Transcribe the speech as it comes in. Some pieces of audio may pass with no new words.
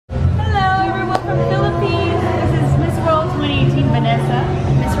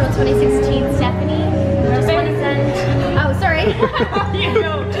2016 Stephanie. Just want to send, oh sorry.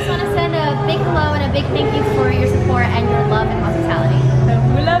 Just want to send a big hello and a big thank you for your support and your love and hospitality.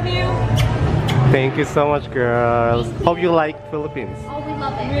 We love you. Thank you so much, girls. Hope you like Philippines. Oh, we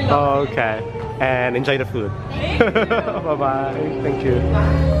love it. Oh, okay. And enjoy the food. Bye-bye. Thank you.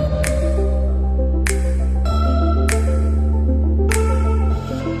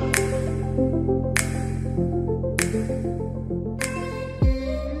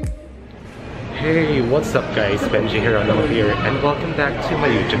 Hey, what's up guys? Benji here, Anil here, and welcome back to my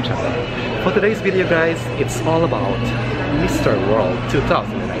YouTube channel. For today's video guys, it's all about Mr. World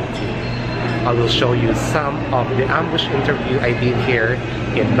 2019. I will show you some of the ambush interview I did here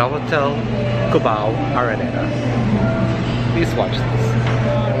in Novotel, Cubao, Araneta. Please watch this.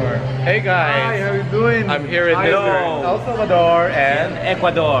 Hey guys! Hi, how you doing? I'm here in El Salvador and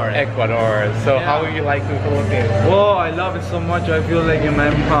Ecuador. So how you like the Philippines? Whoa, I love it so much. I feel like in my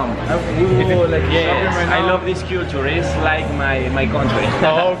home. I love this culture. It's like my country.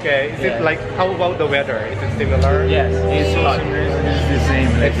 Oh, okay. Is it like, how about the weather? Is it similar? Yes, it's hot. It's the same.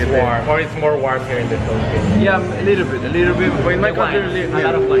 Like It's warm, or it's more warm here in the Philippines? Yeah, a little bit. But in my country, A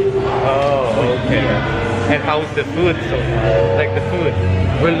lot of wine. Oh, okay. And how's the food so far? Like the food?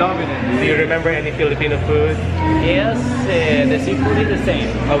 we're loving it. Do you remember any Filipino food? Yes, the seafood is the same.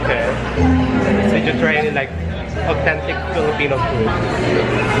 Okay. Did you try any like authentic Filipino food?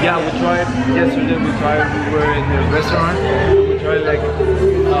 Yeah, we tried yesterday. We were in the restaurant. We tried like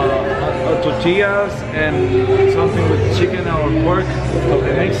tortillas and something with chicken or pork.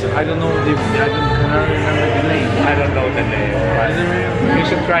 Okay. I don't know cannot remember the name. I don't know the name. You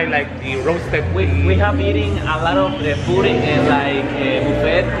should try like the roasted. We have eating a lot of food in like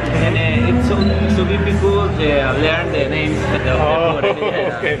buffet, and it's so difficult to learn the names of the food.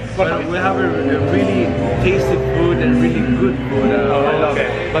 Yeah. Okay. But we have a really tasty food and really good food. I love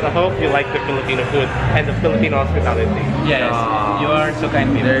it. But I hope you like the Filipino food and the Filipino hospitality. Yes, you are so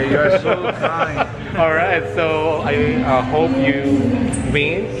kind people. You are so kind. Alright, so I hope you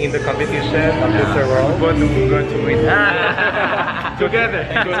win in the competition of Mr. World. We're going to win. Together.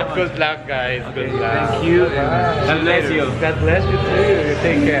 Good luck guys. Good luck. Thank you. God bless you. God bless you too.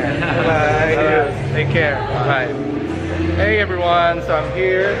 Take care. Bye. Take care. Bye. Hey everyone, so I'm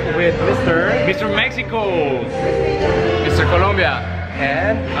here with Mr. Mexico, Mr. Colombia,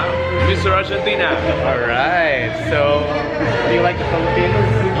 and Mr. Argentina. Alright, so do you like the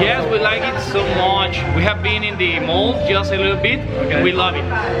Philippines? Yes, we like it so much. We have been in the mall just a little bit. Okay. We love it.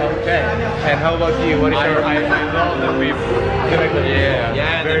 Okay. And how about you? What is your... I love the people. You like the people?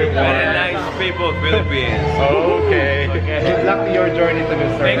 Yeah, very very nice people, Philippines. Okay. Good luck to your journey to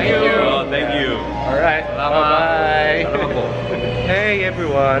Mr. Thank you. Thank you. Alright. Bye-bye. Hey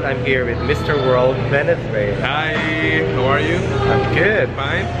everyone, I'm here with Mr. World Venezuela. Hi, how are you? I'm good.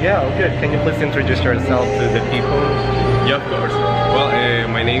 Fine? Yeah, I'm good. Can you please introduce yourself to the people? Yeah, of course. Well,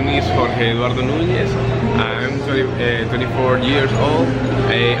 my name is Jorge Eduardo Núñez. I'm 24 years old.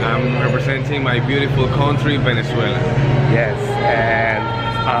 I'm representing my beautiful country, Venezuela. Yes, and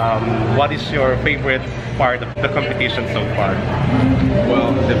what is your favorite part of the competition so far?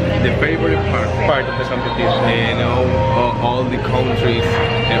 Well, the favorite Part of the competition. you know, all the countries,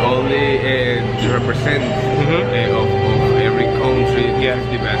 all the represent of every country. Yeah. Is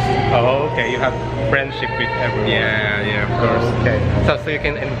the best. Oh, okay. You have friendship with everyone. Yeah, of course. Okay. So you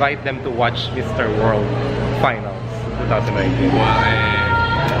can invite them to watch Mr. World Finals 2019. Well,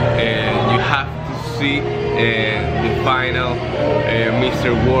 you have to see the final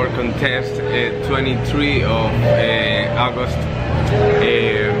Mr. World contest 23 of August.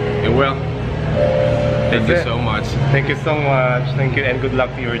 Well, thank you so much. Thank you so much. Thank you and good luck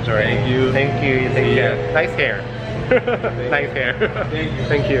to your journey. Thank you. Thank you. Take care. Nice hair. Nice hair.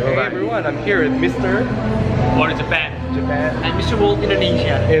 Thank you. Hey everyone, I'm here with Mr. What is Japan? Japan. And Mr. World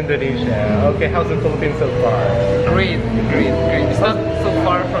Indonesia. Indonesia. Okay, how's the Philippines so far? Great. It's not so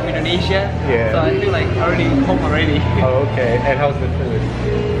far from Indonesia. Yeah. So I feel like already home already. Oh, okay. And how's the food?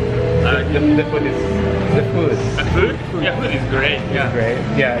 The food is the food. The food? Yeah, food is great. It's great.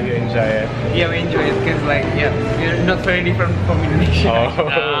 Yeah, you enjoy it. Yeah, we enjoy it because like we're not very different from Indonesia. Oh,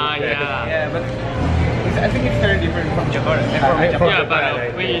 okay. yeah. Yeah, but I think it's very different from Japan. Yeah,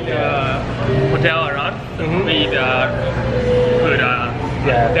 but we eat hotel around. We eat food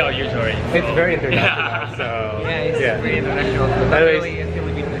hotel usually. It's very international. Yeah. So Yeah, it's very international. Anyways, Really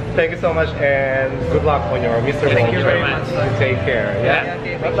Filipino. Thank you so much and good luck on your Mr. World. Thank you very much. Take care. Yeah.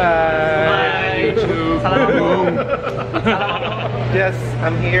 Bye-bye. Bye. Yes,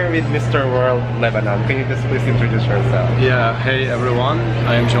 I'm here with Mr. World Lebanon. Can you just please introduce yourself? Yeah, hey everyone,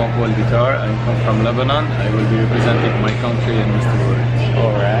 I am Jean-Paul Vitar. I come from Lebanon. I will be representing my country in Mr. World.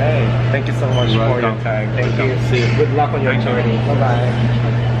 Alright. Thank you so much You're for your welcome. time. Thank you. See you. Good luck on your journey. Bye-bye.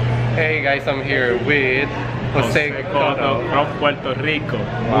 Hey guys, I'm here with Jose Cotto. from Puerto Rico.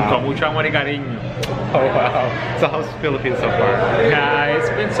 Wow. Con mucho amor y cariño. Oh wow. So how's Philippines so far? Yeah, it's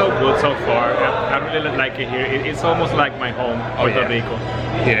been so good so far. I really like it here. It's almost like my home, Puerto Rico.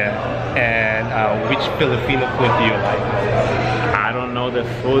 Yeah. And which Filipino food do you like? I don't know the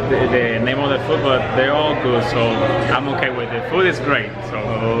food, the name of the food, but they're all good, so I'm okay with it. Food is great, so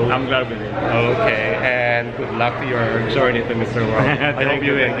I'm glad with it. Okay, and good luck to your journey to Mr. World. I hope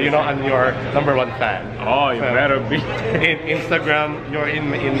you win. You know, I'm your #1 fan. Oh, you better be. In Instagram, you're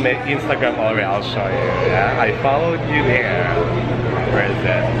in Instagram already. I'll show you. Yeah, I followed you there. Where is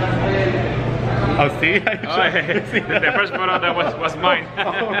that? Oh, see? The first photo that was mine.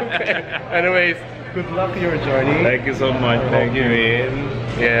 Okay. Anyways, good luck to your journey. Thank you so much. Thank you, in.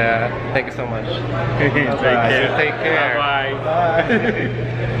 Yeah. Thank you so much. Take care. Take care. Bye. Bye.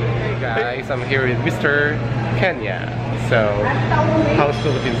 Hey guys, I'm here with Mr. Kenya. So, how's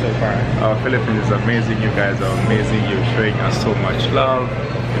Philippines so far? Philippines is amazing. You guys are amazing. You're showing us so much love.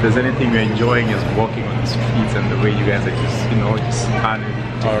 If there's anything we're enjoying is walking on the streets and the way you guys are just, just smiling,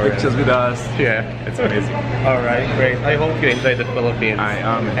 taking pictures with us. Yeah, It's amazing. Alright, great. I hope you enjoy the Philippines. I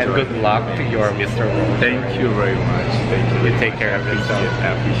am And enjoying good luck to your Mr. World. Thank you very much. Thank you. You take care of yourself. I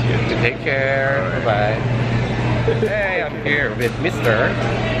appreciate You it. take care. Bye. Hey, I'm here with Mr.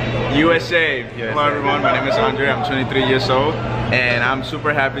 USA. Hello everyone, my name is Andre. I'm 23 years old and I'm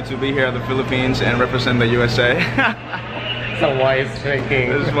super happy to be here in the Philippines and represent the USA. So why is drinking?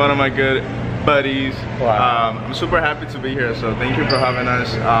 This is one of my good buddies. Wow. I'm super happy to be here, so thank you for having us.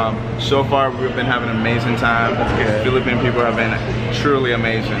 So far we've been having an amazing time. That's good. Philippine people have been truly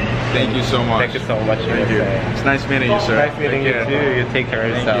amazing. Thank you so much. Thank you so much. Thank you. USA. It's nice meeting you, sir. Nice meeting you Take care. too. You take care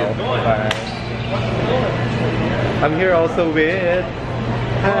of Thank yourself. you. Bye. I'm here also with.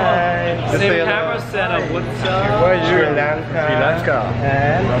 Hi. Same camera setup. What's up? Where are you? Sri Lanka.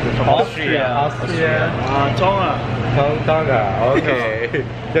 And Austria. Tonga. Tonga. Okay.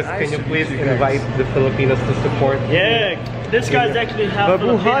 Just can you please invite the Filipinos to support? Yeah, this guy's actually half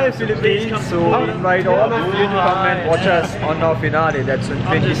Mabuhay Philippines! So invite all of you to come and watch us on our finale. That's on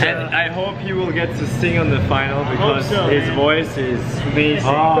 27. And I hope he will get to sing on the final because so, his man. voice is amazing.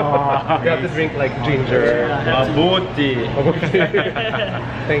 You have to drink like ginger. Booty.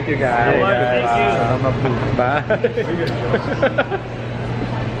 Thank you guys. Thank you. Bye.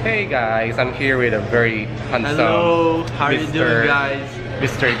 Hey guys, I'm here with a very handsome Hello, how are you Mr. doing, guys?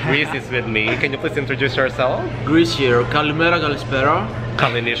 Mr. Grease is with me. Can you please introduce yourself? Greece here, Kalimera Kalispera.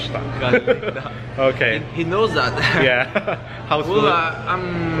 Kalinishta. Okay. He knows that. Yeah. How's Well,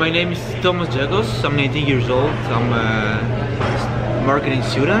 my name is Thomas Jagos. I'm 19 years old. I'm a marketing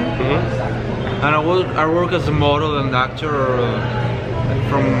student, and I work as a model and actor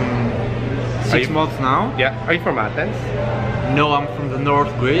from 6 months now. Yeah. Are you from Athens? No, I'm from the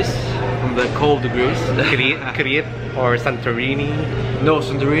North Greece, from the cold Greece. Crete or Santorini? No,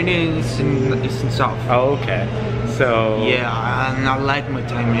 Santorini is in south. Oh, okay. So Yeah, and I like my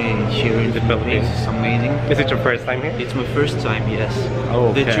time here in the Philippines. It's amazing. Is it your first time here? It's my first time, yes.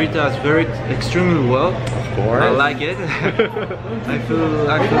 Oh, They okay. treat us extremely well. Of course. I like it. I feel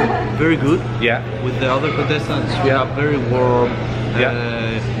very good Yeah. with the other contestants. We have very warm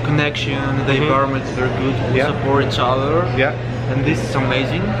connection. The environment is very good. We Yeah. support each other. Yeah. And this is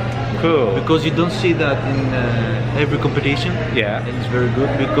amazing Cool. because you don't see that in every competition. Yeah. And it's very good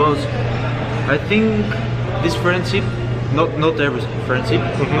because I think this friendship, not every friendship,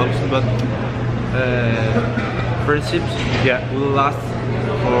 obviously, but friendships will last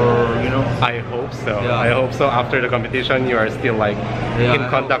for, I hope so. Yeah. I hope so. After the competition, you are still like in I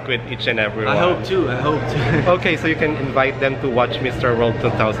contact with each and everyone. I hope too. Okay, so you can invite them to watch Mr. World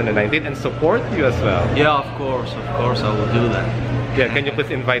 2019 and support you as well. Yeah, of course, I will do that. Yeah, can you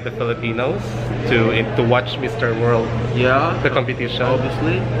please invite the Filipinos to watch Mr. World, Yeah, the competition?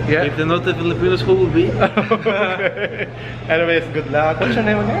 obviously. Yeah. If they're not the Filipinos, who will be? Okay. Anyways, good luck. What's your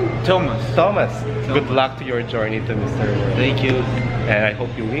name again? Thomas. Thomas. Good luck to your journey to Mr. World. Thank you. And I hope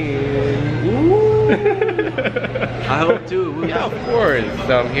you win. I hope too. Yeah, of course.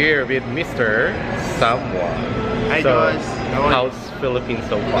 So I'm here with Mr. Someone. Hi So, guys. How are you? how's Philippines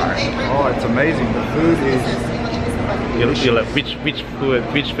so far? Oh, it's amazing. The food is You like, which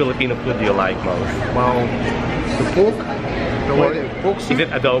Filipino food do you like most? well, the pork the way they pork Is soup. it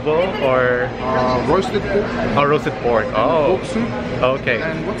adobo or Roasted pork. roasted pork? Oh, Pork soup. okay.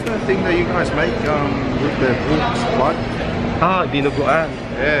 And what's the thing that you guys make with the pork's blood? Ah, dinuguan.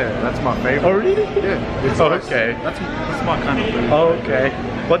 Yeah, that's my favorite. Oh, really? Yeah. It's rice. Okay. That's my kind of food. Okay.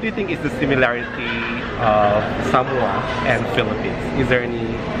 What do you think is the similarity of Samoa and Philippines? Is there any?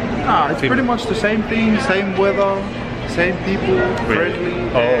 It's pretty much the same thing, same weather, same people, friendly,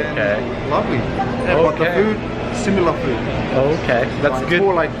 Okay. and lovely. Yeah, but the Okay. food, similar food. Okay, that's It's good.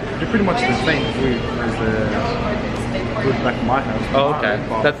 more like they're pretty much the same food as the food back in my house. Oh, okay.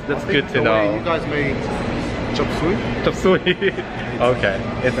 But That's I think good to the way know. You guys made chop suey. Chop suey. Okay,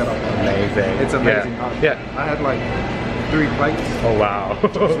 it's amazing. It's amazing. Yeah. I had like 3 plates. Oh wow.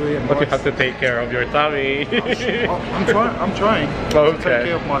 suey and But you rice. have to take care of your tummy. I'm trying. I'm trying to Okay. take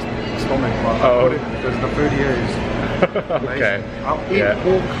care of my stomach. But Oh. I put it because the food here is Okay. amazing. I'll eat Yeah.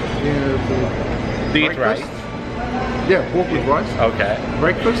 pork for Do you eat breakfast. rice? Yeah, pork with rice. Okay.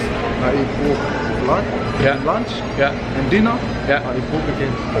 Breakfast, I eat pork with blood. Yeah. And lunch Yeah. and dinner, Yeah. I eat pork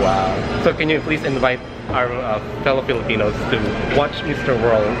again. Wow. So can you please invite our fellow Filipinos to watch Mr.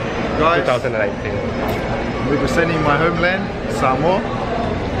 World Guys. 2019? Representing my homeland, Samoa.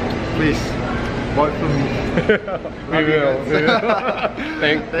 Please, vote for me. We will.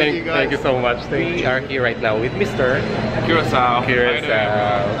 Thank you, guys. thank you so much. We are here right now with Mr. Curacao.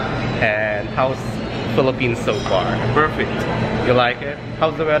 And how's Philippines so far? Perfect. You like it?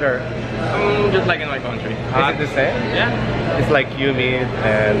 How's the weather? Just like in my country. Is it the same? Yeah. It's like humid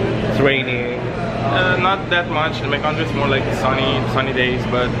and it's raining. Not that much. In my country, it's more like sunny days,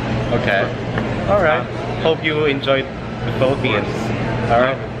 but Okay. All right. Hope you enjoyed the Philippines. All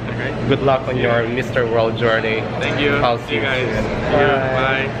right. okay. Good luck on your Mr. World journey. Thank you. I'll See you guys. soon. See you.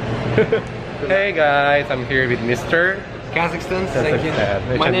 Bye. Hey guys, I'm here with Mr. Kazakhstan, thank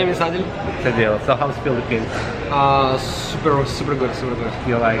you. My name is Adil. Sadil. So how's Philippines? Super good, super good.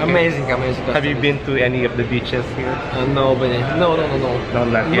 You like it? Amazing. Have you been to any of the beaches here? No, but no. No,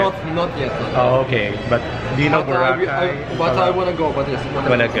 not yet. Not yet. Oh, okay. But do you know Boracay? I wanna go, but yes.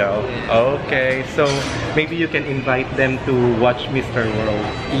 Wanna go? Okay. So maybe you can invite them to watch Mr. World.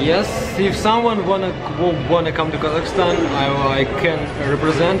 Yes, if someone wanna come to Kazakhstan, I can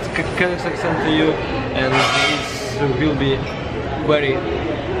represent Kazakhstan to you, and it will be very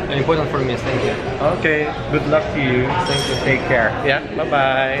important for me. Thank you. Okay. Good luck to you. Thank you. Take care. Yeah. Bye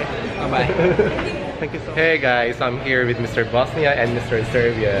bye. Bye. Thank you so much. Hey guys, I'm here with Mr. Bosnia and Mr.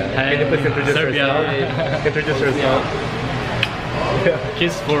 Serbia. Can you please introduce Serbia. yourself? Introduce yourself.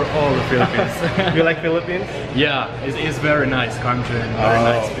 Kiss for all the Philippines. You like Philippines? Yeah, it's very nice country and very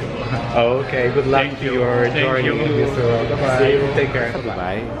nice people. Okay, good luck Thank to you. your Thank journey you. in this world. Bye-bye. See you. Take care.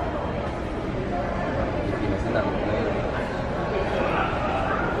 Bye.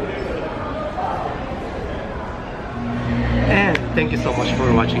 And thank you so much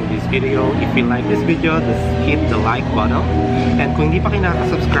for watching this video. If you like this video, just hit the like button. And kung hindi pa kayo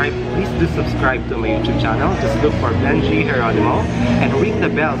nakasubscribe, please do subscribe to my YouTube channel. Just look for Benji Geronimo and ring the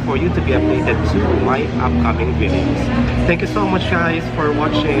bell for you to be updated to my upcoming videos. Thank you so much guys for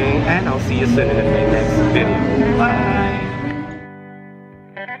watching, and I'll see you soon in my next video. Bye!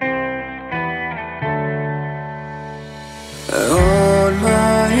 On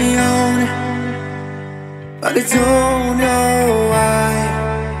my own, but I don't know why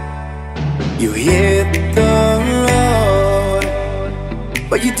you hit the road,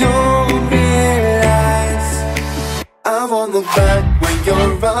 but you don't realize I won't look back when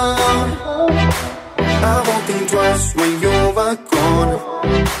you're around. I won't think twice when you're gone.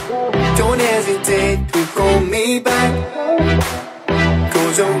 Don't hesitate to call me back,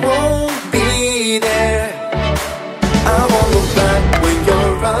 'cause I won't be there. I won't look back when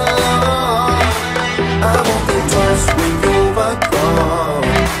you're around. I won't think twice when you're gone.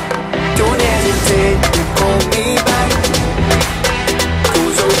 Don't hesitate to call me back,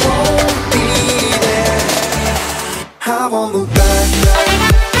 'cause I won't be there. I won't look back.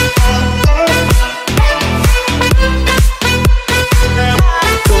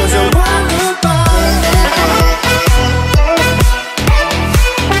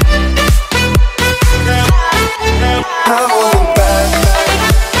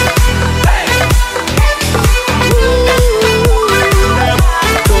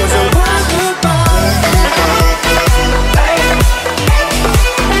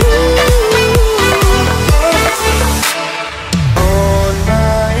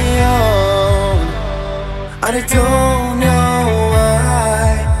 I don't know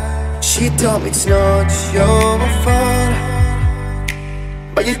why she told me it's not your fault,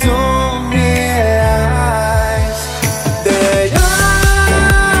 but you don't